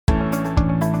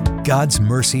God's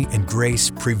mercy and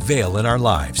grace prevail in our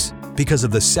lives because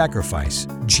of the sacrifice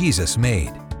Jesus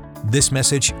made. This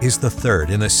message is the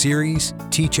third in the series,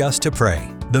 Teach Us to Pray.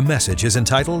 The message is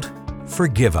entitled,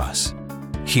 Forgive Us.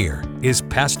 Here is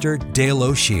Pastor Dale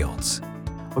O'Shields.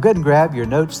 Well, go ahead and grab your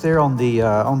notes there on the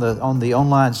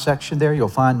online section there. You'll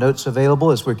find notes available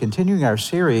as we're continuing our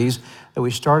series that we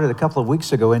started a couple of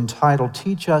weeks ago entitled,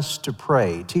 Teach Us to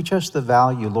Pray. Teach us the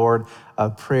value, Lord,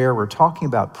 of prayer. We're talking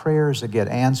about prayers that get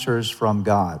answers from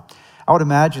God. I would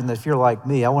imagine that if you're like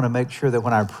me, I want to make sure that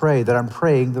when I pray, that I'm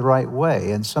praying the right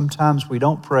way. And sometimes we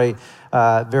don't pray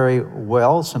very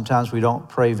well. Sometimes we don't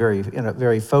pray in a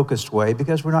very focused way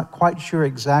because we're not quite sure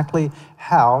exactly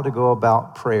how to go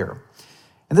about prayer.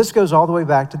 And this goes all the way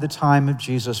back to the time of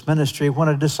Jesus' ministry when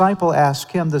a disciple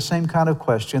asked him the same kind of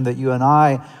question that you and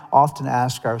I often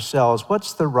ask ourselves,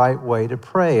 what's the right way to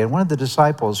pray? And one of the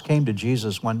disciples came to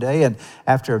Jesus one day and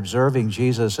after observing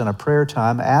Jesus in a prayer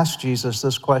time, asked Jesus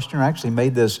this question, or actually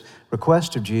made this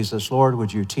request of Jesus, Lord,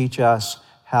 would you teach us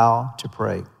how to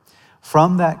pray?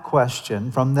 From that question,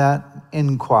 from that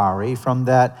inquiry, from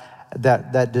that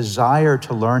desire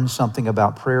to learn something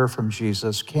about prayer from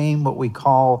Jesus came what we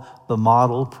call the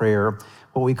model prayer,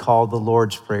 what we call the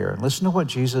Lord's Prayer. Listen to what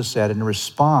Jesus said in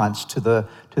response to the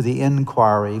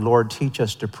inquiry, Lord, teach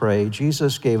us to pray.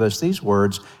 Jesus gave us these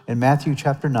words in Matthew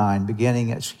chapter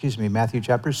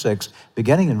 6,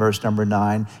 beginning in verse number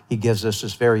 9. He gives us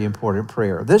this very important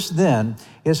prayer. This then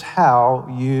is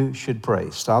how you should pray.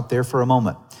 Stop there for a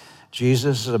moment.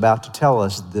 Jesus is about to tell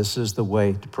us this is the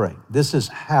way to pray. This is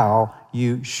how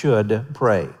you should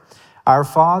pray. Our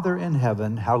Father in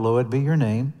heaven, hallowed be your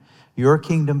name. Your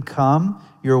kingdom come,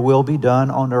 your will be done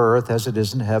on earth as it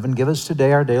is in heaven. Give us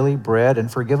today our daily bread and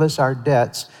forgive us our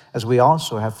debts as we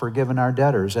also have forgiven our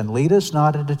debtors. And lead us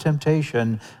not into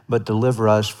temptation, but deliver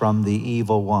us from the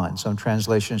evil one. Some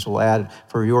translations will add,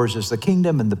 for yours is the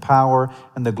kingdom and the power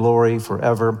and the glory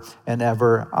forever and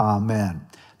ever. Amen.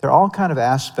 There are all kinds of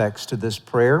aspects to this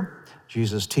prayer,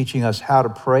 Jesus teaching us how to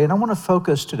pray. And I want to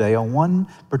focus today on one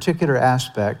particular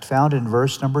aspect found in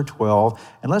verse number 12.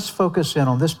 And let's focus in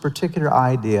on this particular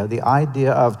idea, the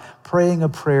idea of praying a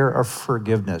prayer of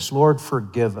forgiveness. Lord,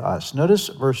 forgive us. Notice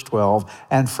verse 12,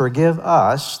 and forgive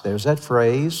us, there's that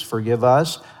phrase, forgive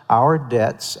us, our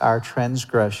debts, our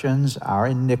transgressions, our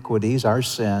iniquities, our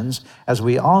sins, as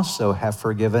we also have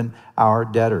forgiven our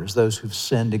debtors, those who've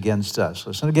sinned against us.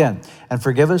 Listen again. And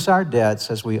forgive us our debts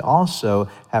as we also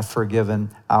have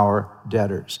forgiven our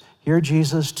debtors. Here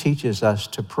Jesus teaches us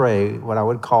to pray what I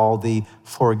would call the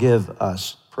forgive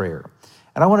us prayer.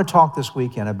 And I want to talk this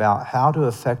weekend about how to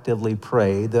effectively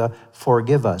pray the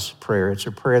forgive us prayer. It's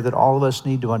a prayer that all of us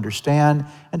need to understand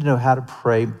and to know how to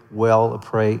pray well,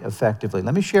 pray effectively.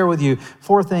 Let me share with you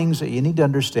 4 things that you need to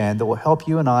understand that will help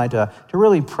you and I to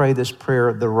really pray this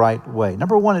prayer the right way.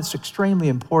 Number 1, it's extremely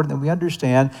important that we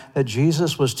understand that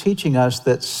Jesus was teaching us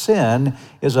that sin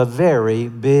is a very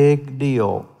big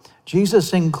deal.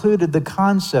 Jesus included the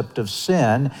concept of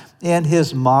sin in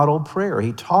his model prayer.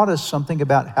 He taught us something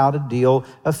about how to deal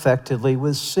effectively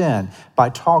with sin by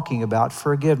talking about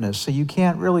forgiveness. So you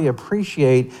can't really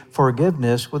appreciate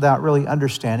forgiveness without really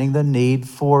understanding the need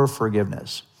for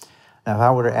forgiveness. Now, if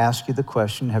I were to ask you the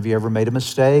question, have you ever made a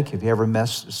mistake? Have you ever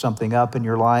messed something up in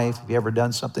your life? Have you ever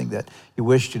done something that you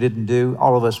wished you didn't do?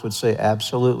 All of us would say,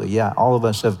 absolutely, yeah, all of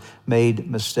us have made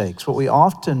mistakes. What we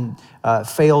often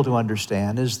fail to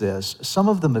understand is this. Some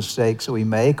of the mistakes that we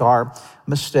make are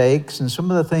mistakes, and some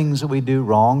of the things that we do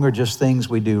wrong are just things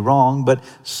we do wrong, but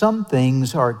some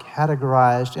things are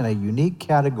categorized in a unique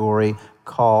category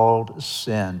called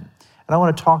sin. And I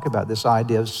want to talk about this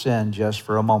idea of sin just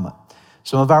for a moment.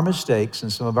 Some of our mistakes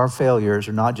and some of our failures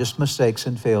are not just mistakes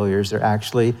and failures, they're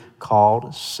actually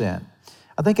called sin.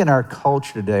 I think in our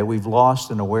culture today, we've lost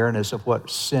an awareness of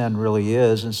what sin really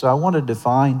is. And so I want to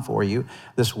define for you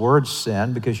this word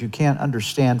sin because you can't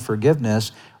understand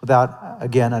forgiveness without,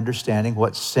 again, understanding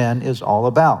what sin is all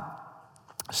about.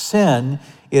 Sin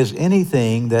is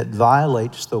anything that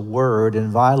violates the word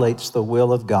and violates the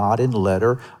will of God in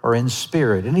letter or in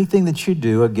spirit. Anything that you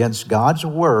do against God's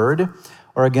word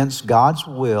or against God's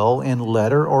will in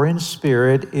letter or in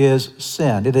spirit is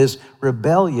sin. It is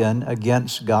rebellion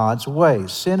against God's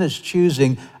ways. Sin is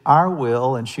choosing our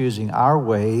will and choosing our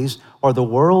ways, or the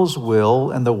world's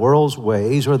will and the world's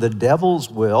ways, or the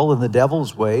devil's will and the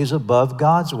devil's ways above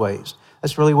God's ways.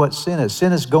 That's really what sin is.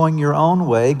 Sin is going your own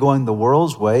way, going the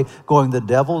world's way, going the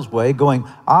devil's way, going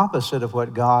opposite of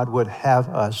what God would have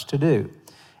us to do.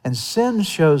 And sin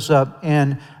shows up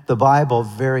in the Bible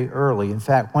very early. In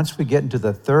fact, once we get into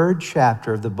the 3rd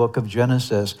chapter of the book of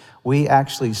Genesis, we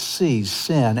actually see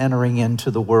sin entering into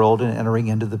the world and entering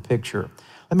into the picture.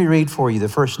 Let me read for you the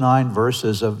first 9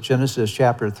 verses of Genesis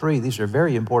chapter 3. These are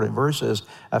very important verses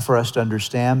for us to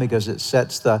understand because it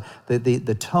sets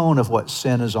the tone of what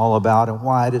sin is all about and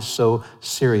why it is so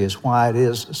serious, why it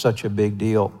is such a big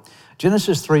deal.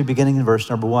 Genesis 3, beginning in verse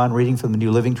number 1, reading from the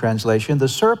New Living Translation. The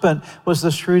serpent was the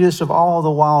shrewdest of all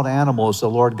the wild animals the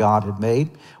Lord God had made.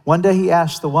 One day he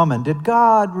asked the woman, "Did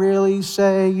God really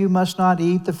say you must not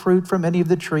eat the fruit from any of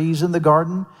the trees in the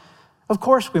garden?" "Of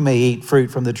course we may eat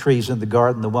fruit from the trees in the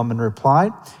garden," the woman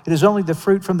replied. "It is only the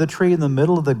fruit from the tree in the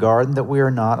middle of the garden that we are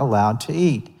not allowed to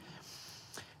eat.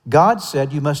 God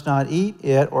said you must not eat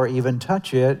it or even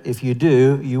touch it. If you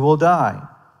do, you will die."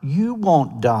 "You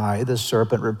won't die," the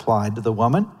serpent replied to the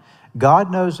woman.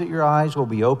 "God knows that your eyes will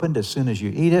be opened as soon as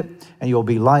you eat it, and you'll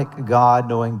be like God,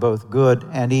 knowing both good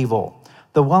and evil."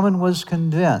 The woman was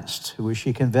convinced. Who was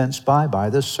she convinced by? By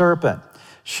the serpent.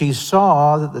 She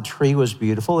saw that the tree was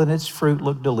beautiful and its fruit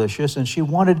looked delicious, and she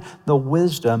wanted the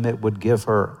wisdom it would give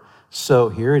her. So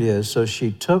here it is. So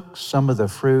she took some of the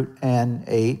fruit and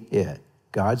ate it.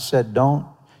 God said, "Don't."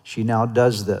 She now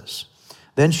does this.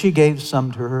 Then she gave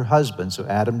some to her husband. So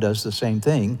Adam does the same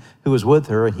thing, who was with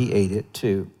her, and he ate it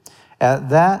too. At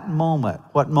that moment,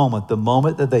 what moment? The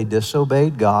moment that they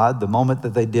disobeyed God, the moment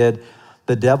that they did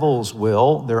the devil's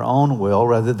will, their own will,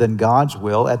 rather than God's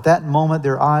will. At that moment,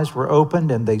 their eyes were opened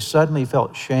and they suddenly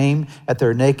felt shame at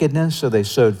their nakedness, so they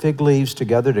sewed fig leaves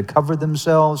together to cover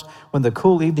themselves. When the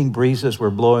cool evening breezes were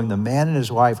blowing, the man and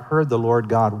his wife heard the Lord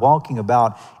God walking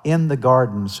about in the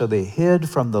garden, so they hid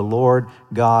from the Lord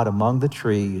God among the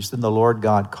trees. Then the Lord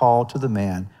God called to the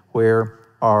man, "Where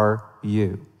are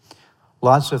you?"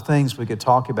 Lots of things we could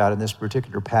talk about in this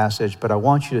particular passage, but I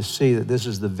want you to see that this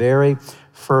is the very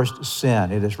first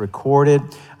sin. It is recorded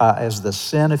as the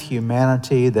sin of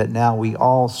humanity that now we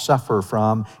all suffer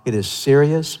from. It is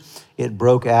serious. It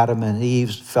broke Adam and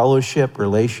Eve's fellowship,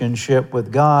 relationship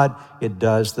with God. It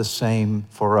does the same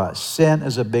for us. Sin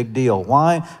is a big deal.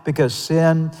 Why? Because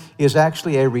sin is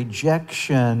actually a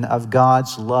rejection of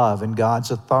God's love and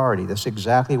God's authority. That's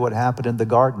exactly what happened in the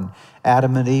garden.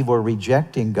 Adam and Eve were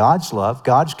rejecting God's love,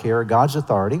 God's care, God's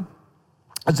authority.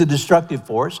 It's a destructive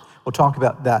force. We'll talk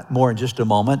about that more in just a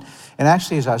moment. And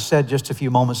actually, as I said just a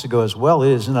few moments ago as well, it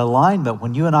is an alignment.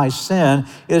 When you and I sin,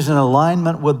 it is an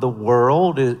alignment with the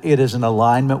world. It is an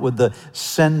alignment with the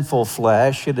sinful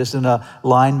flesh. It is an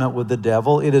alignment with the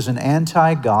devil. It is an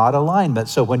anti-God alignment.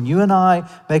 So when you and I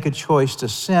make a choice to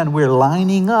sin, we're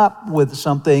lining up with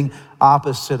something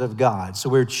opposite of God. So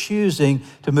we're choosing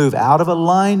to move out of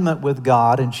alignment with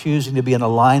God and choosing to be in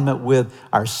alignment with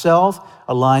ourselves,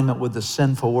 alignment with the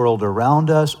sinful world around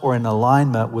us, or in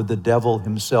alignment with the devil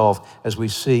himself, as we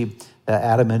see that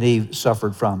Adam and Eve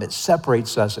suffered from. It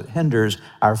separates us, it hinders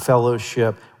our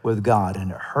fellowship with God,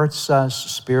 and it hurts us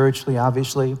spiritually,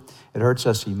 obviously. It hurts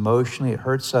us emotionally. It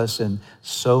hurts us in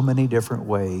so many different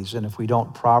ways. And if we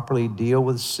don't properly deal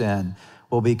with sin,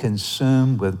 we'll be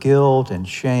consumed with guilt and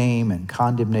shame and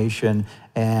condemnation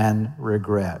and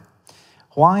regret.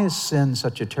 Why is sin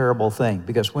such a terrible thing?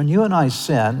 Because when you and I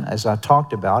sin, as I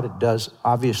talked about, it does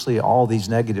obviously all these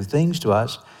negative things to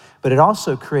us, but it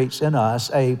also creates in us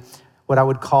what I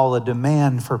would call a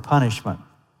demand for punishment.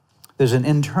 There's an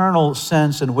internal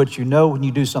sense in which you know when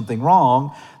you do something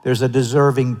wrong, there's a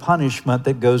deserving punishment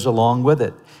that goes along with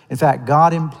it. In fact,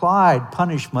 God implied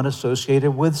punishment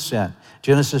associated with sin.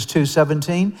 Genesis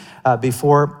 2:17,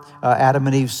 before Adam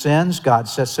and Eve sins, God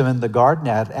sets them in the garden,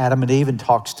 Adam and Eve, and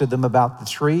talks to them about the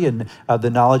tree and the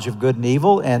knowledge of good and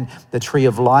evil and the tree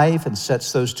of life, and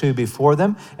sets those two before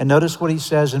them. And notice what he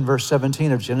says in verse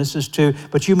 17 of Genesis 2,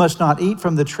 "But you must not eat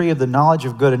from the tree of the knowledge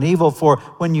of good and evil, for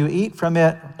when you eat from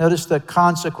it," notice the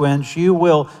consequence, "you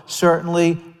will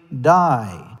certainly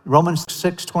die." Romans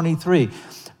 6:23.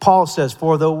 Paul says,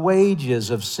 "For the wages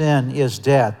of sin is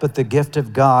death, but the gift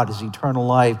of God is eternal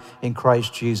life in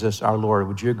Christ Jesus our Lord."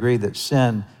 Would you agree that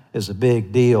sin is a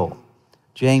big deal?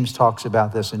 James talks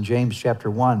about this in James chapter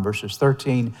 1, verses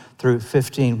 13 through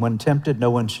 15. "When tempted,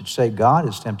 no one should say, 'God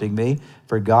is tempting me,'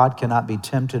 for God cannot be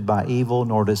tempted by evil,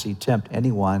 nor does he tempt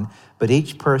anyone. But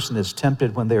each person is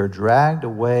tempted when they are dragged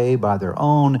away by their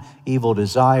own evil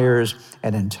desires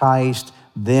and enticed.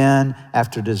 Then,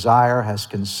 after desire has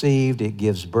conceived, it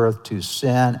gives birth to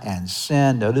sin, and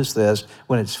sin," notice this,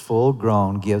 "when it's full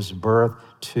grown, gives birth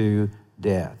to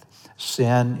death."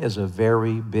 Sin is a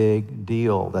very big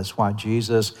deal. That's why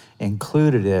Jesus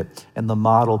included it in the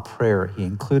model prayer. He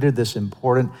included this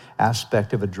important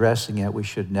aspect of addressing it. We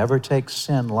should never take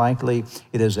sin lightly.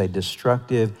 It is a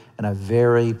destructive and a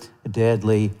very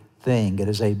deadly thing. It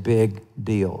is a big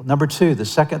deal. Number two, the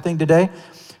second thing today,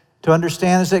 To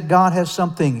understand is that God has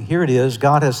something, here it is,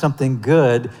 God has something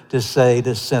good to say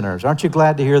to sinners. Aren't you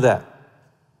glad to hear that?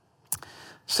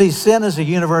 See, sin is a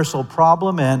universal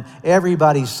problem, and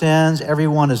everybody sins.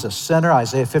 Everyone is a sinner.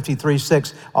 Isaiah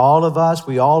 53:6, all of us,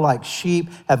 we all like sheep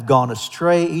have gone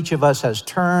astray. Each of us has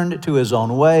turned to his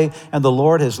own way, and the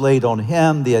Lord has laid on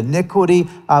him the iniquity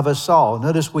of us all.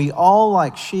 Notice, we all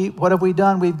like sheep. What have we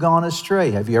done? We've gone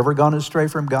astray. Have you ever gone astray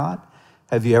from God?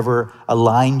 Have you ever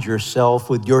aligned yourself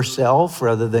with yourself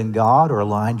rather than God, or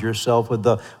aligned yourself with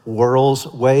the world's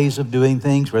ways of doing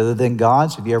things rather than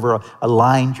God's? Have you ever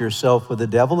aligned yourself with the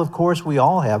devil? Of course, we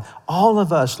all have. All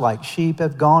of us, like sheep,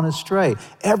 have gone astray.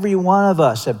 Every one of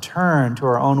us have turned to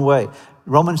our own way.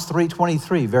 Romans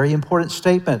 3:23, very important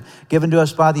statement given to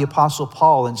us by the Apostle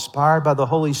Paul, inspired by the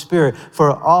Holy Spirit.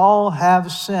 For all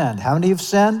have sinned. How many have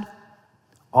sinned?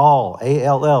 All,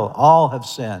 A-L-L, all have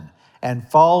sinned and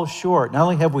fall short. Not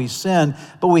only have we sinned,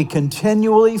 but we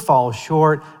continually fall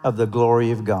short of the glory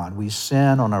of God. We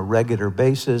sin on a regular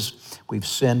basis. We've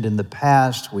sinned in the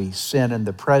past. We sin in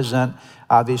the present.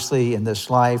 Obviously, in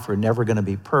this life, we're never going to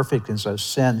be perfect, and so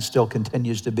sin still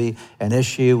continues to be an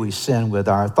issue. We sin with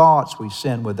our thoughts. We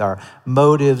sin with our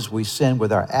motives. We sin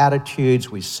with our attitudes.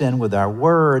 We sin with our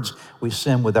words. We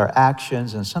sin with our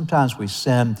actions, and sometimes we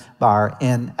sin by our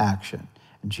inaction.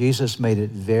 Jesus made it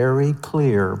very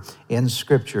clear in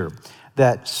Scripture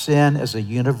that sin is a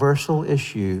universal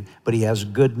issue, but he has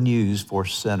good news for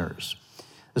sinners.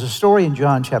 There's a story in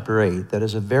John chapter 8 that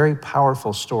is a very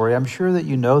powerful story. I'm sure that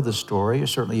you know the story, or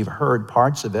certainly you've heard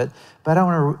parts of it, but I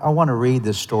want to read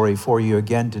this story for you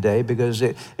again today because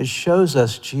it shows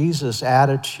us Jesus'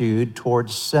 attitude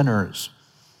towards sinners.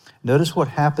 Notice what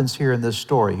happens here in this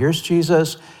story. Here's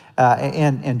Jesus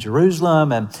in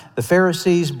Jerusalem, and the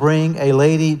Pharisees bring a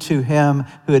lady to him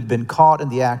who had been caught in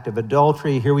the act of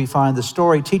adultery. Here we find the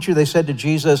story. Teacher, they said to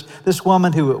Jesus, this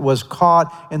woman who was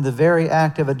caught in the very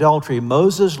act of adultery,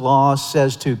 Moses' law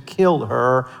says to kill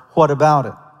her. What about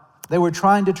it? They were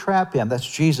trying to trap him, that's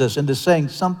Jesus, into saying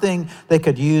something they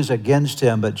could use against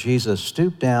him, but Jesus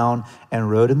stooped down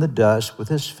and wrote in the dust with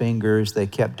his fingers. They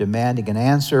kept demanding an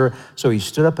answer, so he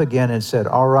stood up again and said,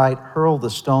 all right, hurl the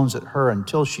stones at her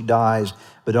until she dies,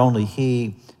 but only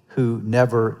he who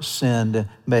never sinned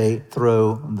may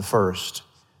throw the first.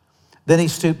 Then he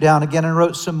stooped down again and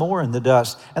wrote some more in the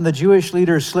dust. And the Jewish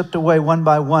leaders slipped away one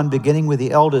by one, beginning with the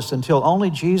eldest, until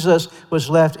only Jesus was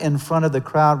left in front of the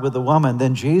crowd with the woman.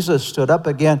 Then Jesus stood up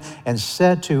again and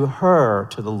said to her,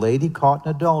 to the lady caught in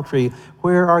adultery,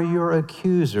 where are your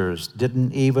accusers?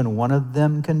 Didn't even one of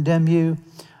them condemn you?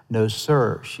 No,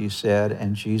 sir, she said.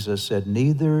 And Jesus said,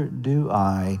 neither do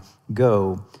I.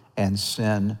 Go and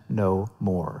sin no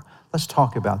more. Let's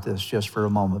talk about this just for a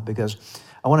moment, because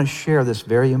I want to share this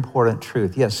very important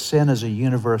truth. Yes, sin is a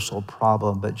universal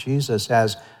problem, but Jesus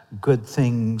has good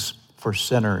things for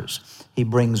sinners. He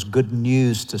brings good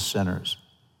news to sinners.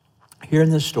 Here in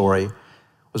this story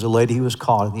was a lady who was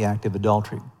caught in the act of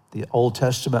adultery. The Old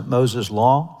Testament Moses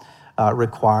law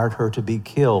required her to be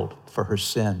killed for her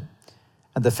sin.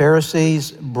 And the Pharisees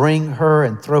bring her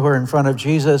and throw her in front of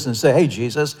Jesus and say, hey,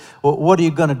 Jesus, what are you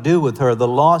going to do with her? The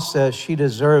law says she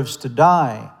deserves to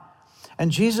die. And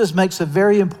Jesus makes a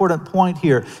very important point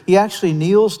here. He actually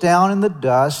kneels down in the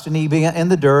dust and in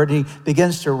the dirt, and he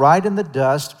begins to write in the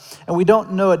dust. And we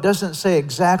don't know, it doesn't say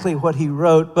exactly what he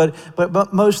wrote,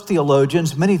 but most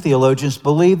theologians, many theologians,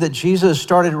 believe that Jesus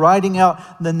started writing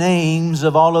out the names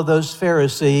of all of those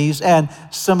Pharisees and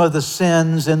some of the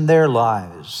sins in their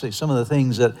lives. See, some of the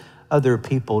things that other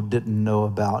people didn't know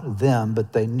about them,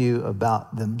 but they knew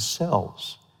about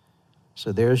themselves.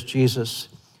 So there's Jesus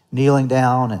kneeling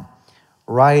down and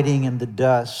writing in the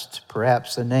dust,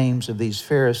 perhaps the names of these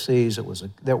Pharisees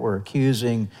that were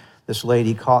accusing this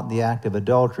lady caught in the act of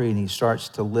adultery, and he starts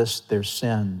to list their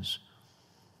sins.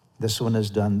 This one has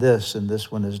done this, and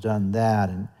this one has done that,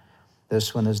 and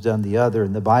this one has done the other.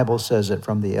 And the Bible says that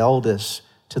from the eldest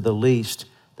to the least,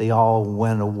 they all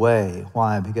went away.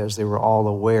 Why? Because they were all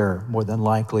aware, more than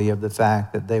likely, of the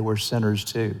fact that they were sinners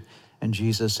too. And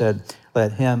Jesus said,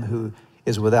 let him who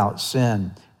is without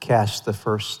sin cast the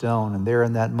first stone. And there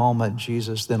in that moment,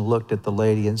 Jesus then looked at the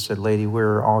lady and said, lady,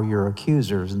 where are all your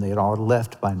accusers? And they had all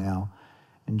left by now.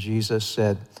 And Jesus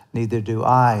said, neither do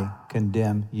I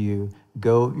condemn you.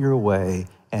 Go your way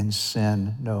and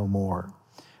sin no more.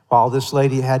 While this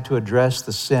lady had to address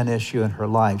the sin issue in her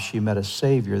life, she met a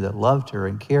Savior that loved her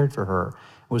and cared for her,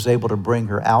 and was able to bring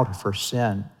her out of her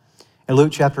sin. In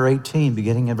Luke chapter 18,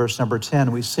 beginning in verse number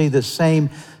 10, we see this same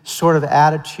sort of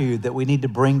attitude that we need to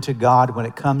bring to God when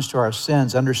it comes to our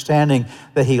sins, understanding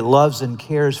that He loves and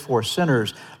cares for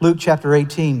sinners. Luke chapter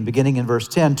 18, beginning in verse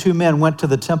 10, two men went to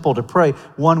the temple to pray.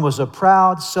 One was a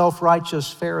proud,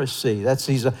 self-righteous Pharisee.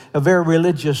 He's a very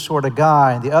religious sort of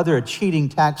guy, and the other a cheating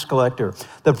tax collector.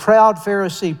 The proud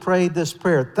Pharisee prayed this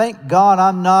prayer, "Thank God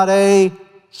I'm not a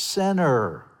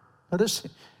sinner." Notice,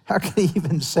 how can he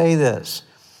even say this?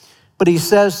 But he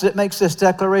says, it makes this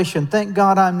declaration, "Thank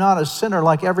God I'm not a sinner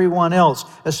like everyone else,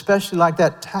 especially like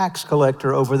that tax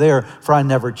collector over there. For I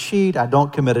never cheat, I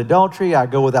don't commit adultery, I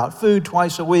go without food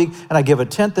twice a week, and I give a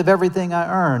tenth of everything I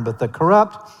earn." But the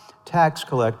corrupt tax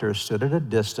collector stood at a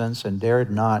distance and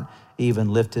dared not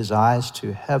even lift his eyes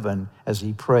to heaven as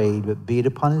he prayed, but beat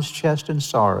upon his chest in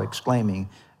sorrow, exclaiming,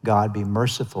 "God, be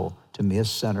merciful to me, a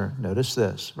sinner." Notice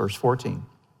this, verse 14.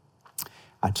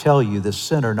 "I tell you, the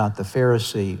sinner, not the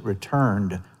Pharisee,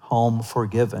 returned home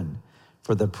forgiven.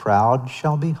 For the proud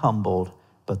shall be humbled,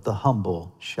 but the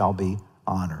humble shall be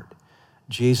honored."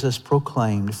 Jesus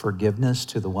proclaimed forgiveness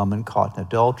to the woman caught in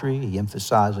adultery. He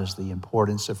emphasizes the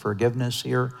importance of forgiveness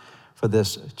here for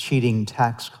this cheating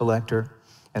tax collector.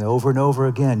 And over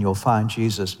again, you'll find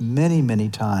Jesus many, many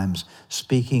times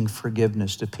speaking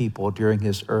forgiveness to people during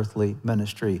his earthly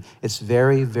ministry. It's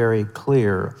very, very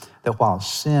clear that while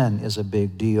sin is a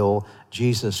big deal,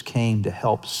 Jesus came to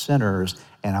help sinners.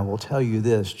 And I will tell you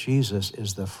this, Jesus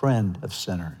is the friend of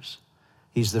sinners.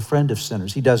 He's the friend of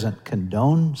sinners. He doesn't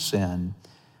condone sin,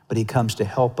 but he comes to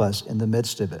help us in the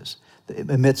midst of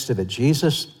it.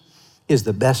 Jesus is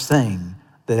the best thing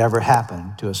that ever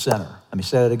happened to a sinner. Let me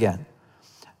say it again.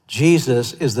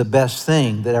 Jesus is the best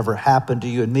thing that ever happened to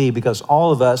you and me because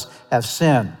all of us have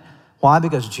sinned. Why?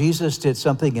 Because Jesus did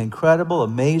something incredible,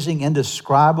 amazing,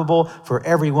 indescribable for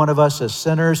every one of us as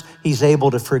sinners. He's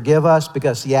able to forgive us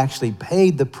because he actually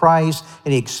paid the price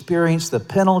and he experienced the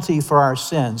penalty for our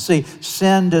sins. See,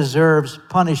 sin deserves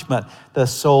punishment. The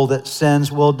soul that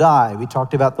sins will die. We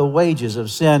talked about the wages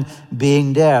of sin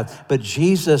being death. But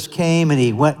Jesus came and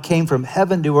he came from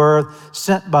heaven to earth,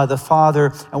 sent by the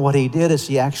Father. And what he did is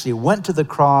he actually went to the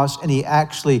cross and he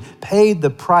actually paid the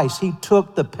price. He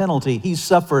took the penalty. He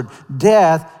suffered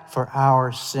death for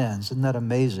our sins. Isn't that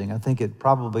amazing? I think it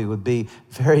probably would be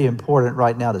very important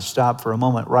right now to stop for a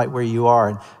moment right where you are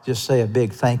and just say a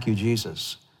big thank you,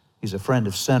 Jesus. He's a friend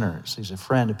of sinners. He's a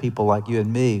friend of people like you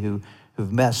and me who've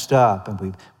messed up and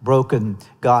we've broken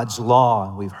God's law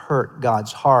and we've hurt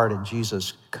God's heart, and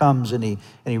Jesus comes and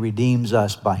he redeems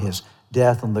us by his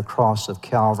death on the cross of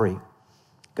Calvary.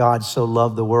 God so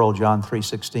loved the world, John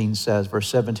 3:16 says, verse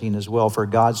 17 as well, "For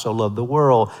God so loved the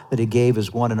world that he gave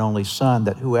his one and only Son,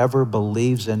 that whoever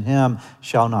believes in him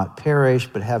shall not perish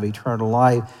but have eternal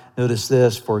life." Notice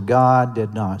this, "For God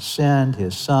did not send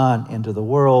his Son into the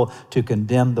world to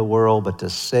condemn the world, but to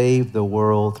save the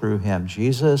world through him."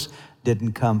 Jesus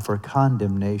didn't come for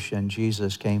condemnation.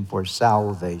 Jesus came for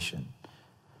salvation.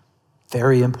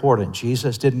 Very important.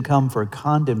 Jesus didn't come for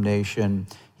condemnation.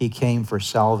 He came for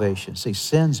salvation. See,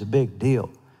 sin's a big deal.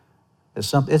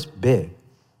 It's big.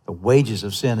 The wages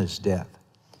of sin is death.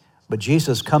 But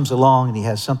Jesus comes along and he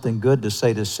has something good to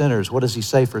say to sinners. What does he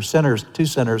say for sinners, to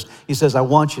sinners? He says, "I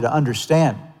want you to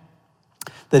understand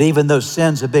that even though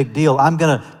sin's a big deal, I'm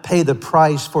going to pay the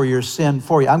price for your sin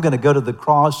for you. I'm going to go to the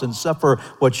cross and suffer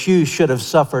what you should have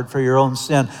suffered for your own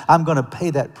sin. I'm going to pay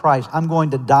that price. I'm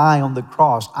going to die on the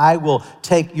cross. I will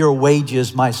take your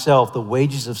wages myself, the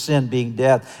wages of sin being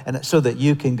death, and so that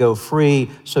you can go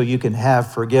free, so you can have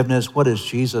forgiveness." What is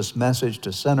Jesus' message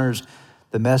to sinners?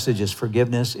 The message is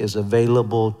forgiveness is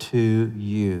available to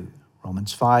you.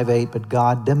 Romans 5:8, "But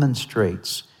God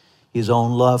demonstrates his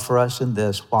own love for us in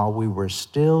this: while we were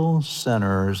still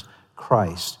sinners,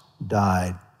 Christ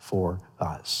died for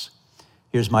us."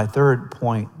 Here's my third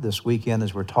point this weekend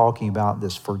as we're talking about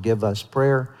this forgive us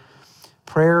prayer.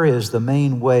 Prayer is the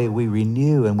main way we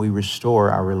renew and we restore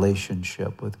our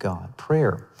relationship with God.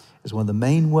 Prayer is one of the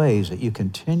main ways that you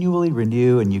continually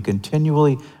renew and you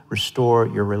continually restore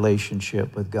your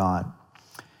relationship with God.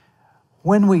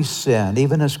 When we sin,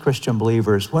 even as Christian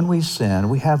believers, when we sin,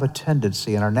 we have a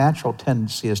tendency, and our natural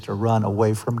tendency is to run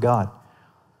away from God.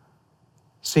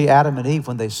 See, Adam and Eve,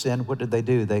 when they sinned, what did they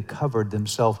do? They covered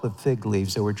themselves with fig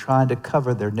leaves. They were trying to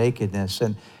cover their nakedness.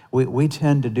 And we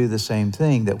tend to do the same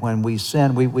thing, that when we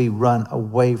sin, we run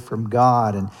away from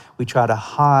God and we try to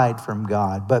hide from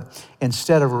God. But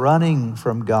instead of running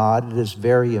from God, it is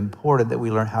very important that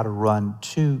we learn how to run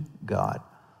to God.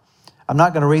 I'm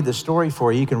not going to read the story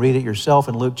for you. You can read it yourself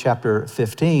in Luke chapter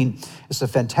 15. It's a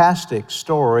fantastic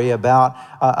story about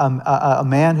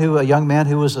a young man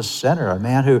who was a sinner, a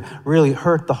man who really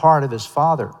hurt the heart of his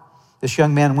father. This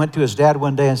young man went to his dad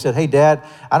one day and said, "Hey, Dad,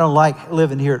 I don't like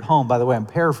living here at home." By the way, I'm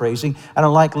paraphrasing. "I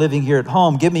don't like living here at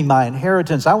home. Give me my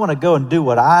inheritance. I want to go and do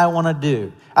what I want to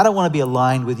do. I don't want to be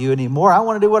aligned with you anymore. I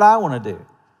want to do what I want to do."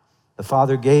 The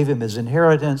father gave him his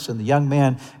inheritance, and the young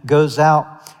man goes out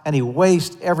and he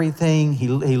wastes everything. He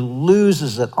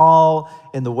loses it all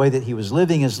in the way that he was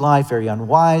living his life, very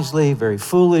unwisely, very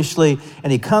foolishly.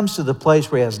 And he comes to the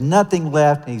place where he has nothing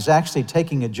left, and he's actually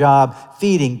taking a job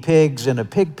feeding pigs in a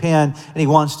pig pen.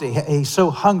 And he's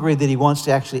so hungry that he wants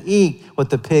to actually eat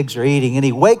what the pigs are eating. And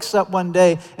he wakes up one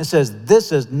day and says,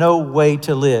 "This is no way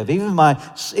to live. Even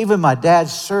my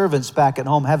dad's servants back at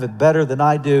home have it better than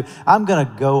I do. I'm going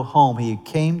to go home." He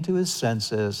came to his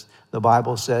senses, the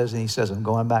Bible says, and he says, "I'm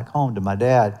going back home to my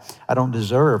dad. I don't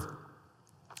deserve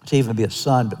to even be a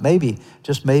son, but maybe,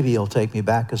 just maybe, he'll take me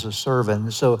back as a servant."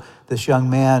 And so this young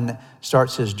man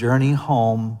starts his journey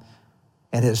home,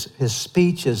 and his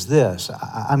speech is this: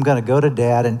 "I'm going to go to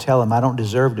Dad and tell him I don't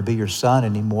deserve to be your son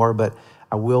anymore, but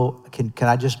I will. Can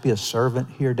I just be a servant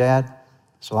here, Dad?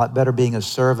 It's a lot better being a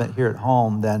servant here at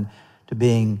home than to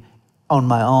being on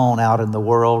my own out in the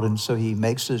world." And so he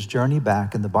makes his journey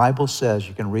back. And the Bible says,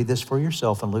 you can read this for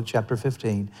yourself in Luke chapter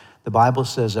 15. The Bible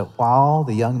says that while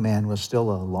the young man was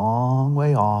still a long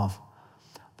way off,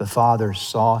 the father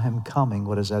saw him coming.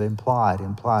 What does that imply? It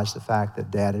implies the fact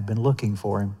that Dad had been looking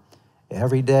for him.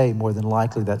 Every day, more than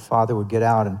likely, that father would get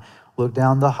out and look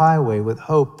down the highway with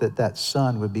hope that that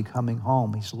son would be coming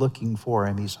home. He's looking for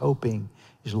him. He's hoping.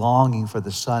 He's longing for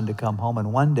the son to come home.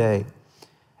 And one day,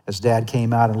 as Dad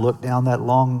came out and looked down that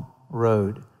long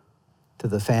road to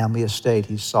the family estate,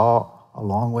 he saw a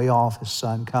long way off his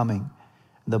son coming.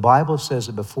 And the Bible says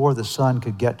that before the son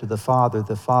could get to the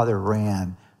father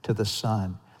ran to the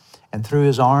son and threw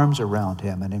his arms around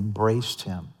him and embraced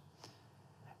him.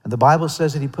 And the Bible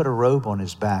says that he put a robe on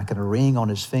his back and a ring on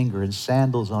his finger and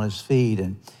sandals on his feet.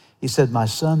 And he said, "My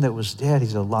son that was dead,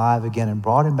 he's alive again," and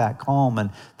brought him back home.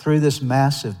 And threw this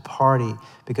massive party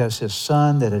because his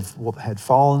son that had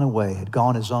fallen away, had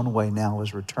gone his own way, now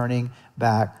was returning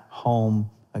back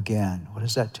home again. What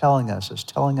is that telling us? It's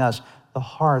telling us the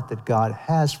heart that God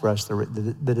has for us,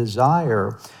 the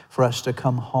desire for us to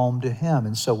come home to him.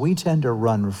 And so we tend to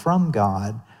run from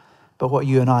God. But what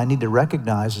you and I need to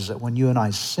recognize is that when you and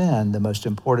I sin, the most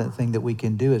important thing that we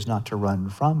can do is not to run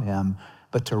from him,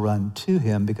 but to run to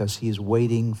him, because he's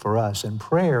waiting for us. And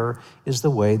prayer is the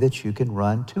way that you can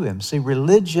run to him. See,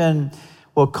 religion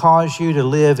will cause you to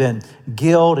live in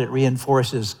guilt. It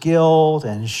reinforces guilt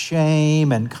and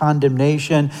shame and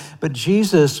condemnation. But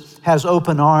Jesus has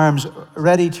open arms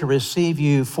ready to receive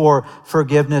you for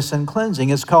forgiveness and cleansing.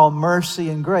 It's called mercy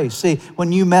and grace. See,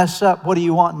 when you mess up, what do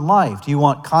you want in life? Do you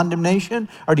want condemnation,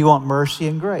 or do you want mercy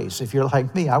and grace? If you're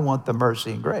like me, I want the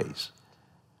mercy and grace.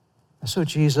 So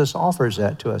Jesus offers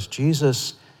that to us.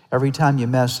 Jesus, every time you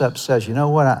mess up, says, "You know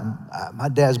what? My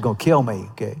dad's going to kill me,"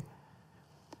 okay?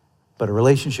 But a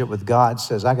relationship with God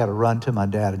says, I got to run to my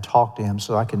dad and talk to him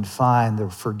so I can find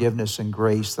the forgiveness and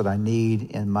grace that I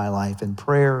need in my life. And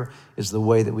prayer is the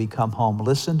way that we come home.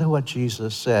 Listen to what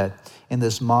Jesus said in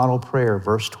this model prayer,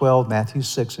 verse 12, Matthew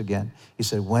 6 again. He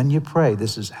said, "When you pray,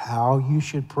 this is how you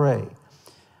should pray.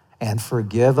 And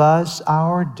forgive us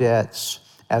our debts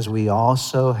as we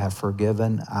also have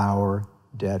forgiven our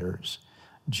debtors."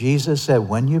 Jesus said,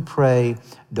 when you pray,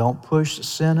 don't push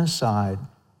sin aside.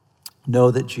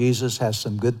 Know that Jesus has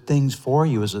some good things for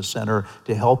you as a sinner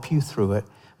to help you through it,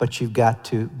 but you've got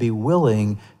to be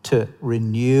willing to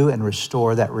renew and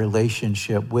restore that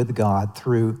relationship with God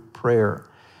through prayer.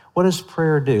 What does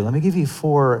prayer do? Let me give you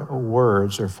 4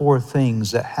 words or 4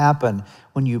 things that happen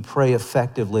when you pray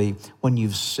effectively when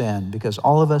you've sinned, because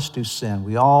all of us do sin.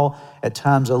 We all at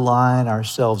times align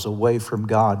ourselves away from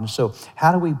God. And so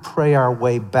how do we pray our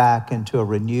way back into a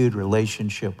renewed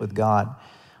relationship with God?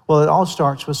 Well, it all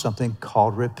starts with something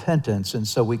called repentance. And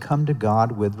so we come to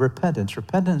God with repentance.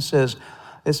 Repentance is,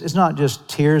 it's not just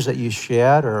tears that you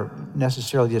shed or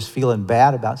necessarily just feeling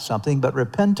bad about something, but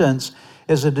repentance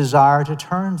is a desire to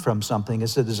turn from something.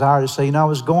 It's a desire to say, I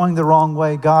was going the wrong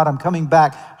way. God, I'm coming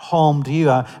back home to you.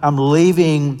 I'm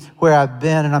leaving where I've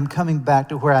been and I'm coming back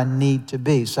to where I need to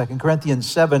be. 2 Corinthians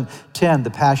 7:10, the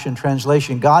Passion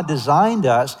Translation. God designed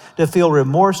us to feel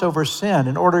remorse over sin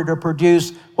in order to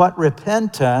produce what?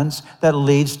 Repentance that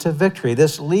leads to victory.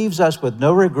 This leaves us with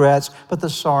no regrets, but the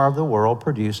sorrow of the world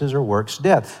produces or works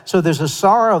death. So there's a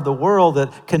sorrow of the world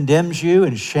that condemns you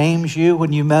and shames you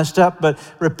when you messed up, but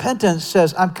repentance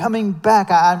says, I'm coming back.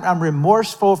 I'm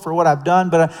remorseful for what I've done,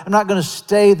 but I'm not going to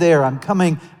stay there. I'm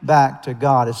coming back to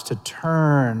God. It's to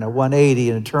turn a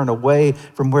 180 and turn away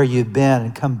from where you've been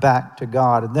and come back to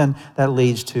God. And then that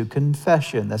leads to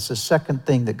confession. That's the second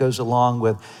thing that goes along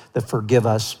with the forgive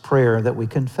us prayer, that we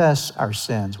confess our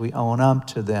sins. We own up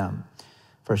to them.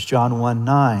 1 John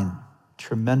 1:9,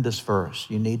 tremendous verse.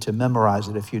 You need to memorize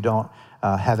it if you don't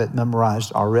have it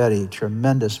memorized already.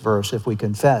 Tremendous verse. If we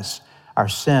confess our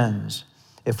sins,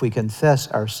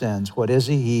 what is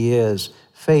he? He is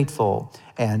faithful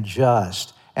and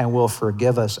just and will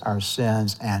forgive us our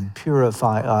sins and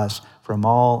purify us from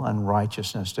all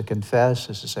unrighteousness. To confess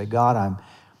is to say, God,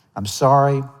 I'm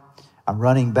sorry. I'm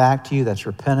running back to you. That's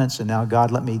repentance. And now,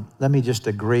 God, let me just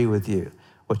agree with you.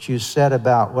 What you said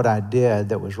about what I did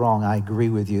that was wrong, I agree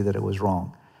with you that it was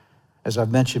wrong. As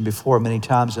I've mentioned before many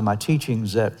times in my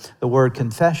teachings, that the word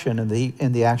confession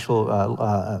in the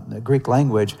actual Greek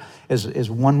language is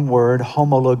one word,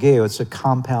 homologeo. It's a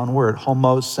compound word,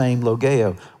 homo, same,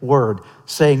 logeo, word,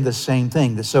 saying the same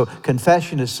thing. So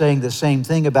confession is saying the same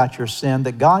thing about your sin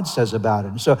that God says about it.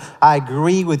 And so I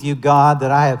agree with you, God, that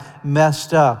I have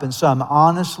messed up. And so I'm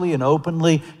honestly and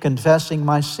openly confessing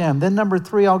my sin. Then number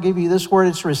 3, I'll give you this word,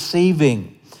 it's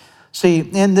receiving. See,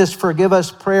 in this forgive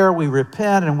us prayer, we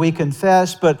repent and we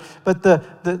confess, but the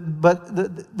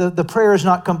prayer is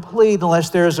not complete unless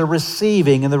there is a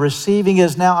receiving. And the receiving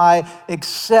is now I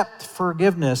accept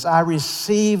forgiveness. I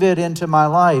receive it into my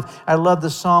life. I love the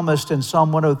psalmist in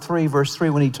Psalm 103, verse 3,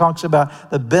 when he talks about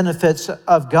the benefits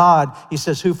of God. He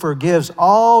says, who forgives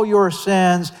all your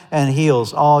sins and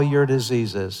heals all your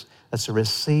diseases. That's a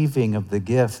receiving of the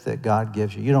gift that God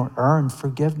gives you. You don't earn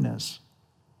forgiveness.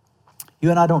 You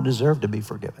and I don't deserve to be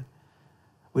forgiven.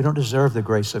 We don't deserve the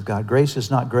grace of God. Grace is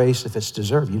not grace if it's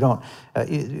deserved. You don't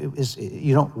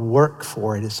work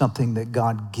for it. It's something that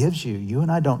God gives you. You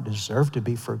and I don't deserve to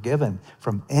be forgiven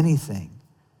from anything.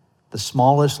 The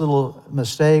smallest little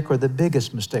mistake or the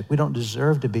biggest mistake. We don't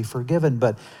deserve to be forgiven,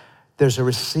 but there's a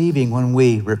receiving when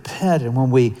we repent and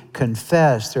when we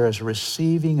confess. There is a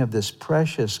receiving of this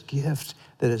precious gift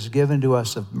that is given to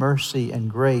us of mercy and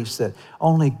grace, that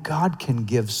only God can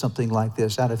give something like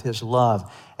this out of his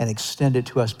love and extend it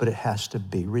to us, but it has to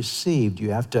be received.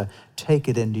 You have to take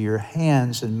it into your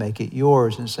hands and make it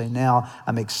yours and say, now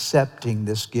I'm accepting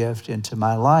this gift into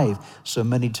my life. So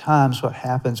many times what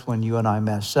happens when you and I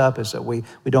mess up is that we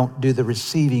don't do the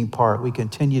receiving part. We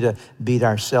continue to beat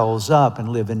ourselves up and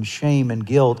live in shame and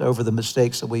guilt over the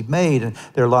mistakes that we've made. And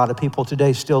there are a lot of people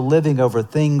today still living over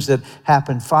things that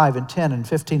happened 5 and 10 and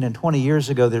 15 and 20 years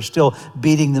ago. They're still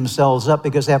beating themselves up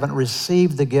because they haven't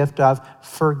received the gift of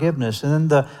forgiveness. And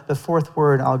then the fourth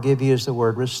word I'll give you is the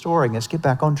word restoring. Let's get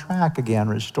back on track again.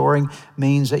 Restoring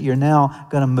means that you're now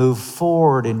going to move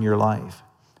forward in your life.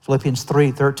 Philippians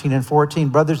 3:13 and 14,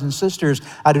 brothers and sisters,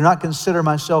 I do not consider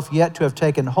myself yet to have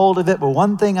taken hold of it, but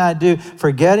one thing I do,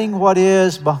 forgetting what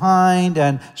is behind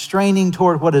and straining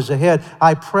toward what is ahead,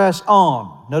 I press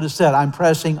on. Notice that, I'm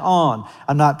pressing on.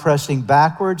 I'm not pressing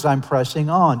backwards, I'm pressing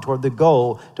on toward the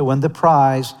goal to win the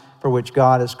prize for which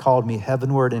God has called me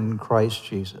heavenward in Christ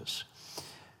Jesus.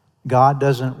 God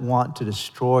doesn't want to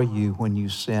destroy you when you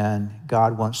sin.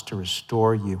 God wants to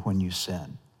restore you when you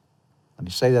sin. Let me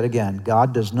say that again.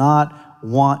 God does not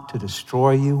want to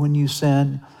destroy you when you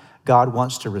sin. God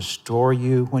wants to restore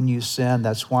you when you sin.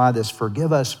 That's why this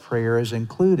forgive us prayer is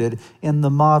included in the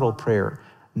model prayer.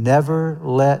 Never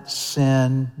let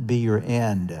sin be your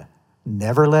end.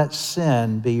 Never let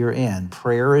sin be your end.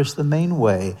 Prayer is the main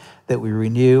way that we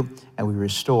renew and we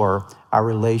restore our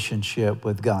relationship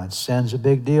with God. Sin's a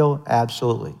big deal?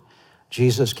 Absolutely.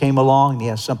 Jesus came along and he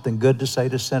has something good to say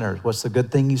to sinners. What's the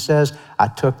good thing he says? I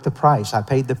took the price. I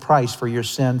paid the price for your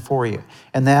sin for you.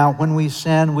 And now when we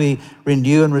sin, we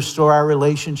renew and restore our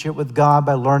relationship with God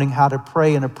by learning how to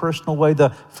pray in a personal way, the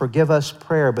forgive us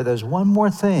prayer. But there's one more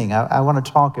thing I want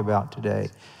to talk about today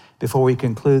before we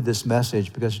conclude this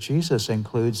message, because Jesus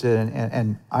includes it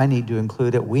and I need to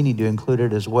include it. We need to include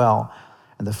it as well.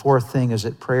 And the fourth thing is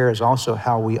that prayer is also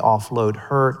how we offload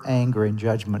hurt, anger, and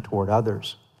judgment toward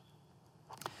others.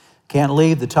 Can't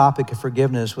leave the topic of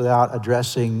forgiveness without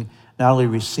addressing not only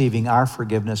receiving our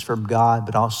forgiveness from God,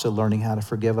 but also learning how to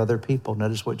forgive other people.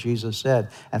 Notice what Jesus said,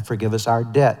 and forgive us our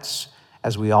debts,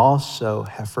 as we also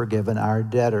have forgiven our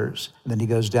debtors. And then he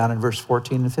goes down in verse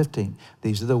 14 and 15.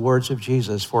 These are the words of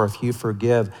Jesus, for if you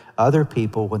forgive other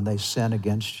people when they sin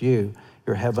against you,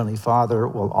 your heavenly Father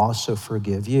will also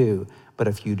forgive you. But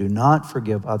if you do not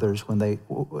forgive others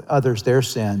others their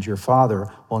sins, your Father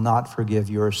will not forgive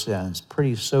your sins.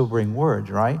 Pretty sobering words,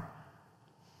 right?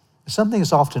 Something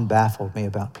that's often baffled me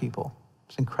about people.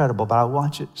 It's incredible, but I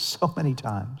watch it so many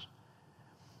times.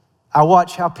 I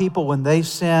watch how people, when they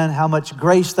sin, how much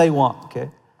grace they want, okay?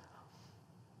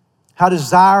 How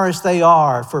desirous they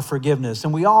are for forgiveness.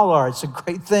 And we all are. It's a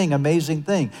great thing, amazing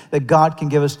thing that God can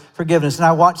give us forgiveness. And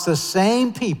I watch the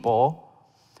same people,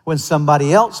 when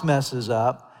somebody else messes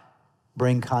up,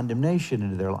 bring condemnation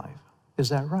into their life. Is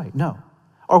that right? No.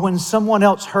 Or when someone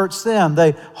else hurts them,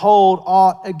 they hold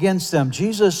aught against them.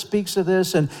 Jesus speaks of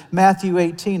this in Matthew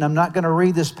 18. I'm not going to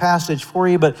read this passage for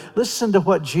you, but listen to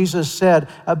what Jesus said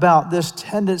about this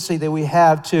tendency that we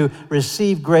have to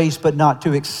receive grace, but not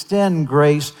to extend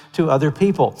grace to other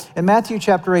people. In Matthew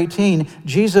chapter 18,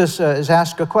 Jesus is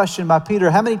asked a question by Peter.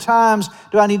 How many times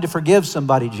do I need to forgive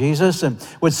somebody, Jesus? And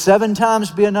would 7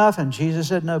 times be enough? And Jesus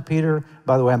said, no, Peter.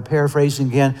 By the way, I'm paraphrasing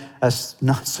again. That's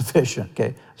not sufficient,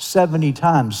 okay? 70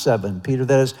 times 7, Peter.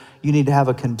 That is, you need to have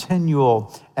a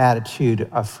continual attitude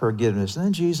of forgiveness. And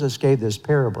then Jesus gave this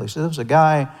parable. He said, there was a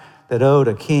guy that owed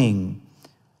a king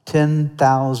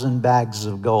 10,000 bags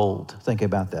of gold. Think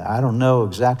about that. I don't know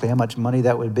exactly how much money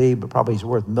that would be, but probably it's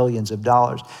worth millions of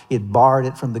dollars. He had borrowed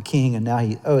it from the king, and now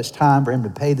it's time for him to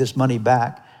pay this money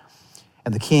back.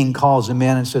 And the king calls him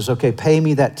in and says, okay, pay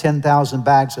me that 10,000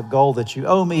 bags of gold that you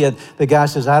owe me. And the guy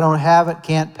says, I don't have it,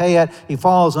 can't pay it. He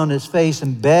falls on his face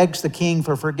and begs the king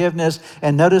for forgiveness.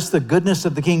 And notice the goodness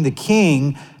of the king. The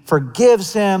king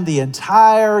forgives him the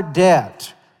entire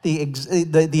debt, the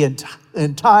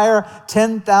entire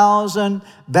 10,000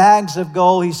 bags of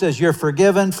gold. He says, you're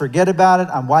forgiven, forget about it.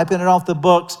 I'm wiping it off the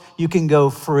books. You can go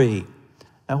free.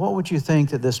 Now, what would you think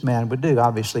that this man would do?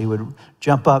 Obviously, he would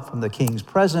jump up from the king's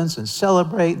presence and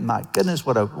celebrate. My goodness,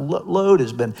 what a load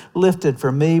has been lifted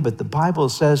for me. But the Bible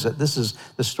says that this is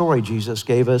the story Jesus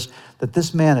gave us, that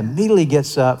this man immediately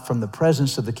gets up from the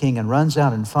presence of the king and runs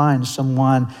out and finds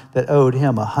someone that owed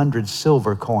him 100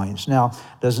 silver coins. Now,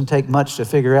 it doesn't take much to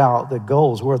figure out that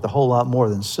gold's worth a whole lot more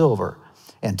than silver.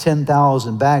 And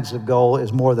 10,000 bags of gold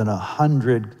is more than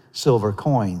 100 silver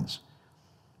coins.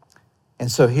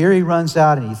 And so here he runs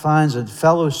out and he finds a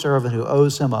fellow servant who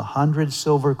owes him 100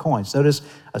 silver coins. Notice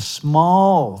a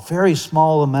small, very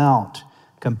small amount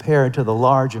compared to the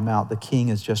large amount the king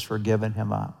has just forgiven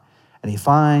him of. And he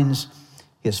finds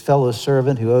his fellow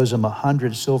servant who owes him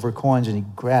 100 silver coins, and he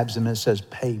grabs him and says,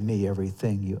 pay me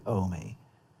everything you owe me.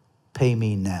 Pay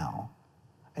me now.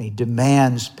 And he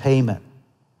demands payment.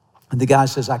 And the guy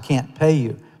says, I can't pay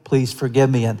you. Please forgive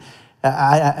me. And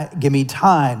give me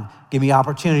time. Give me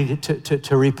opportunity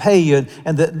to repay you.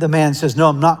 And the man says, no,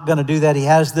 I'm not going to do that. He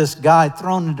has this guy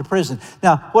thrown into prison.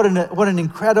 Now, what an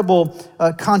incredible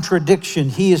contradiction.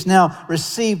 He has now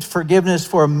received forgiveness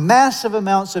for massive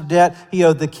amounts of debt he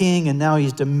owed the king, and now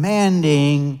he's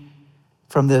demanding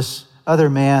from this other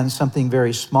man something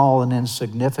very small and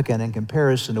insignificant in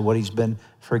comparison to what he's been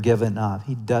forgiven of.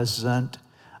 He doesn't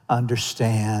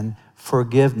understand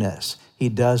forgiveness. He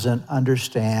doesn't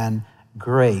understand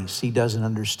grace. He doesn't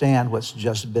understand what's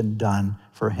just been done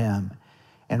for him.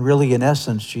 And really, in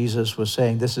essence, Jesus was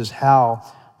saying this is how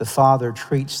the Father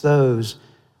treats those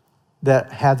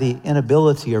that have the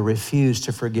inability or refuse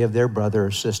to forgive their brother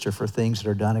or sister for things that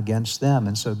are done against them.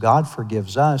 And so God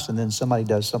forgives us, and then somebody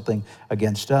does something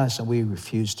against us, and we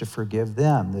refuse to forgive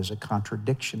them. There's a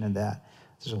contradiction in that.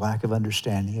 There's a lack of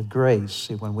understanding of grace.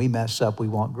 See, when we mess up, we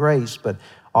want grace, but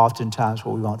oftentimes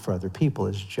what we want for other people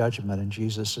is judgment. And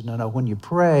Jesus said, no, when you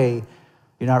pray,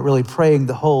 you're not really praying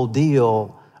the whole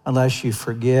deal unless you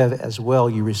forgive as well.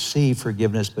 You receive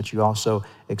forgiveness, but you also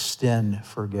extend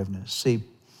forgiveness. See,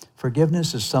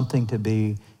 forgiveness is something to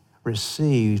be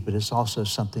received, but it's also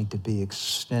something to be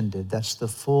extended. That's the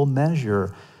full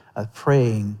measure of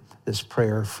praying this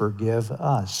prayer, forgive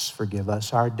us. Forgive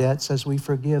us our debts as we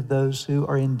forgive those who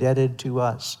are indebted to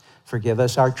us. Forgive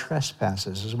us our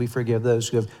trespasses as we forgive those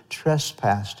who have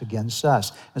trespassed against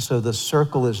us. And so the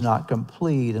circle is not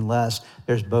complete unless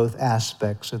there's both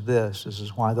aspects of this. This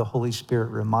is why the Holy Spirit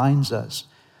reminds us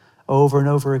over and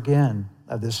over again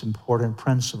of this important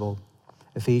principle.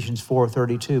 Ephesians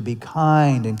 4:32, be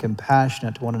kind and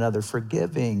compassionate to one another,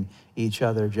 forgiving each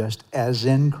other just as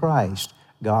in Christ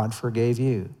God forgave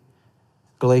you.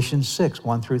 Galatians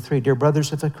 6:1-3, dear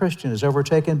brothers, if a Christian is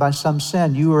overtaken by some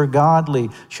sin, you who are godly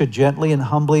should gently and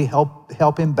humbly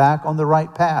help him back on the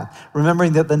right path,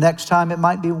 remembering that the next time it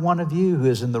might be one of you who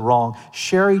is in the wrong.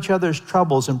 Share each other's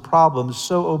troubles and problems,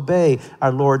 so obey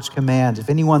our Lord's commands. If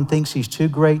anyone thinks he's too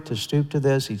great to stoop to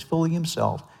this, he's fooling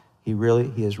himself. He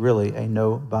is really a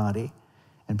nobody.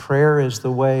 And prayer is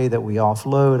the way that we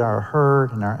offload our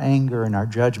hurt and our anger and our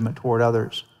judgment toward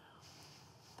others.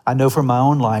 I know from my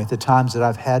own life the times that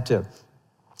I've had to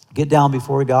get down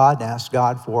before God and ask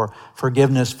God for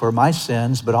forgiveness for my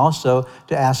sins, but also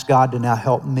to ask God to now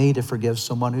help me to forgive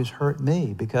someone who's hurt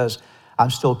me, because I'm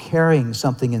still carrying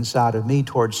something inside of me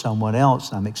towards someone else.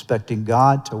 And I'm expecting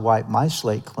God to wipe my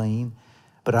slate clean,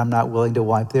 but I'm not willing to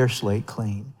wipe their slate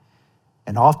clean.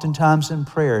 And oftentimes in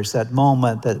prayer, it's that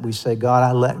moment that we say, God,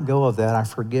 I let go of that. I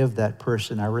forgive that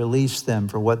person. I release them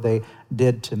for what they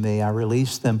did to me. I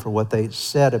release them for what they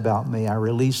said about me. I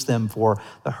release them for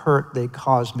the hurt they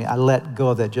caused me. I let go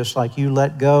of that. Just like you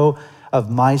let go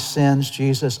of my sins,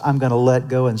 Jesus, I'm going to let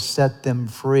go and set them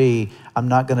free. I'm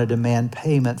not going to demand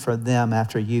payment from them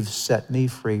after you've set me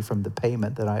free from the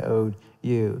payment that I owed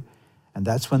you. And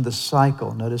that's when the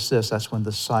cycle, notice this, that's when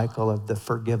the cycle of the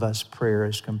forgive us prayer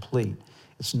is complete.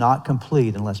 It's not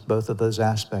complete unless both of those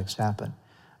aspects happen.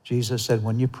 Jesus said,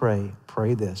 when you pray,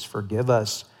 pray this: forgive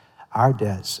us our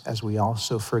debts as we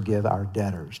also forgive our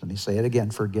debtors. Let me say it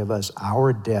again: forgive us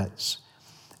our debts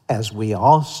as we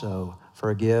also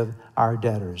forgive our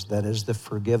debtors. That is the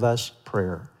forgive us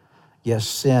prayer. Yes,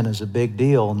 sin is a big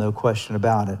deal, no question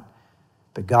about it.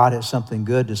 But God has something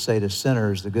good to say to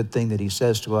sinners. The good thing that he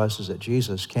says to us is that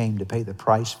Jesus came to pay the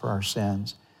price for our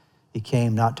sins. He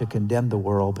came not to condemn the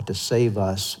world, but to save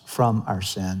us from our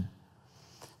sin.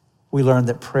 We learn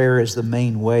that prayer is the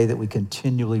main way that we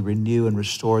continually renew and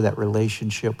restore that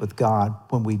relationship with God.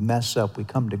 When we mess up, we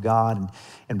come to God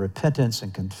in repentance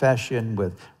and confession,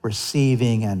 with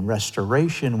receiving and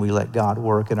restoration. We let God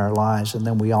work in our lives. And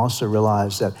then we also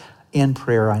realize that in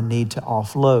prayer, I need to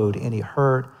offload any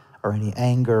hurt or any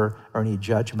anger or any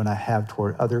judgment I have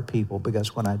toward other people,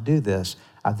 because when I do this,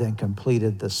 I've then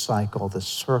completed the cycle, the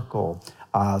circle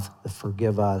of the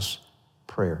forgive us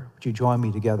prayer. Would you join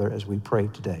me together as we pray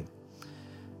today?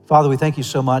 Father, we thank you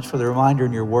so much for the reminder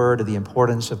in your word of the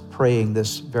importance of praying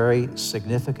this very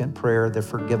significant prayer, the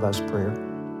forgive us prayer.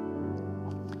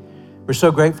 We're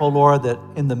so grateful, Lord, that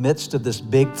in the midst of this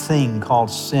big thing called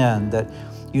sin, that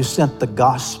you sent the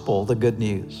gospel, the good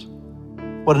news.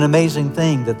 What an amazing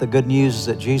thing that the good news is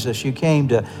that Jesus, you came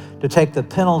to take the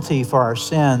penalty for our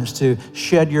sins, to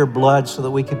shed your blood so that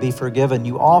we could be forgiven.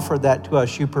 You offered that to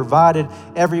us. You provided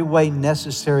every way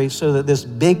necessary so that this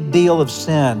big deal of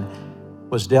sin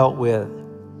was dealt with.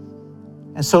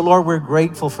 And so, Lord, we're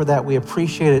grateful for that. We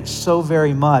appreciate it so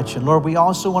very much. And Lord, we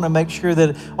also want to make sure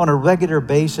that on a regular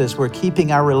basis, we're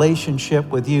keeping our relationship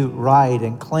with you right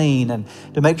and clean, and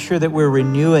to make sure that we're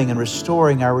renewing and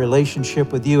restoring our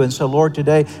relationship with you. And so, Lord,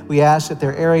 today we ask that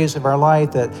there are areas of our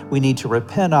life that we need to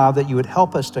repent of, that you would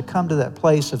help us to come to that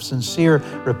place of sincere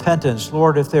repentance.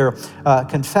 Lord, if there are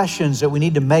confessions that we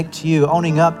need to make to you,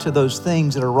 owning up to those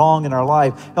things that are wrong in our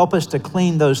life, help us to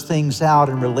clean those things out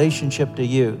in relationship to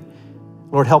you.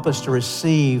 Lord, help us to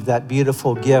receive that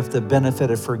beautiful gift, the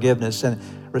benefit of forgiveness, and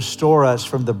restore us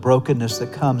from the brokenness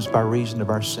that comes by reason of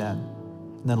our sin.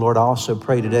 And then, Lord, I also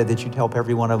pray today that you'd help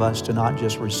every one of us to not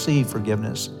just receive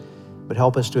forgiveness, but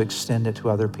help us to extend it to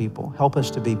other people. Help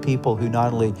us to be people who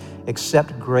not only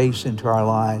accept grace into our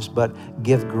lives, but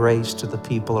give grace to the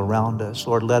people around us.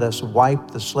 Lord, let us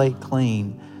wipe the slate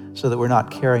clean so that we're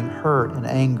not carrying hurt and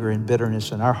anger and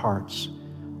bitterness in our hearts.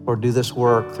 Lord, do this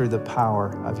work through the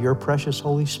power of your precious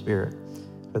Holy Spirit.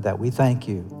 For that we thank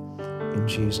you in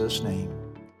Jesus' name.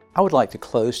 I would like to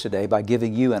close today by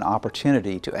giving you an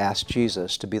opportunity to ask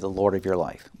Jesus to be the Lord of your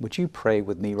life. Would you pray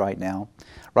with me right now?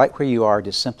 Right where you are,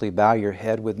 just simply bow your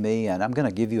head with me, and I'm going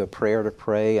to give you a prayer to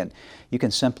pray, and you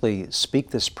can simply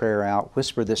speak this prayer out,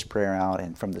 whisper this prayer out,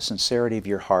 and from the sincerity of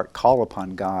your heart, call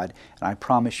upon God, and I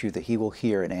promise you that He will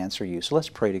hear and answer you. So let's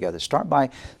pray together. Start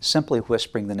by simply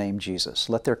whispering the name Jesus.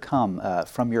 Let there come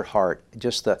from your heart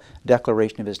just the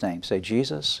declaration of His name. Say,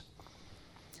 Jesus,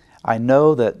 I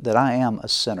know that I am a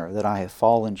sinner, that I have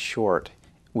fallen short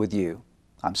with you.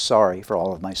 I'm sorry for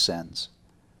all of my sins.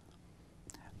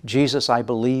 Jesus, I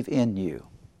believe in you.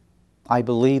 I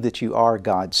believe that you are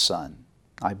God's Son.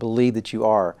 I believe that you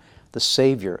are the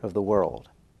Savior of the world.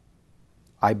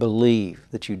 I believe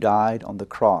that you died on the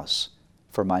cross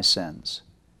for my sins.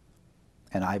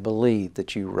 And I believe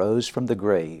that you rose from the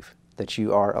grave, that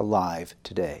you are alive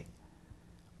today.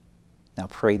 Now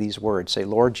pray these words. Say,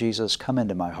 Lord Jesus, come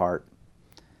into my heart.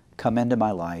 Come into my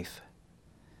life.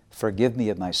 Forgive me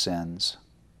of my sins.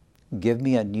 Give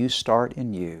me a new start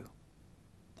in you.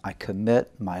 I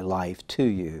commit my life to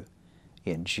you.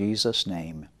 In Jesus'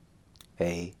 name,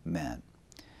 amen.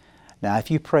 Now,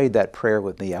 if you prayed that prayer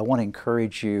with me, I want to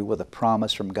encourage you with a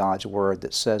promise from God's Word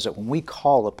that says that when we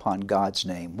call upon God's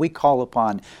name, we call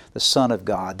upon the Son of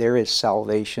God, there is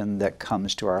salvation that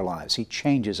comes to our lives. He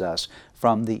changes us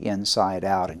from the inside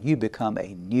out, and you become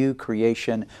a new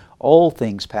creation. Old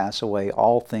things pass away,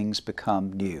 all things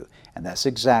become new. And that's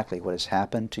exactly what has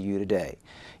happened to you today.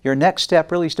 Your next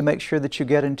step really is to make sure that you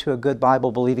get into a good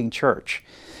Bible-believing church.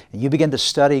 And you begin to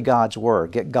study God's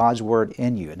Word, get God's Word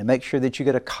in you, and to make sure that you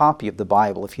get a copy of the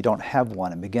Bible if you don't have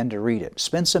one, and begin to read it.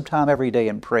 Spend some time every day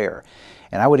in prayer.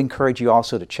 And I would encourage you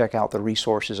also to check out the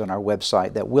resources on our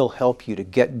website that will help you to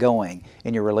get going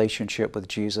in your relationship with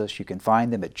Jesus. You can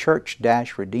find them at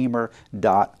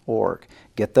church-redeemer.org.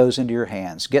 Get those into your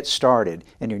hands. Get started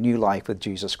in your new life with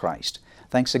Jesus Christ.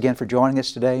 Thanks again for joining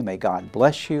us today. May God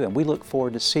bless you, and we look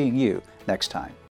forward to seeing you next time.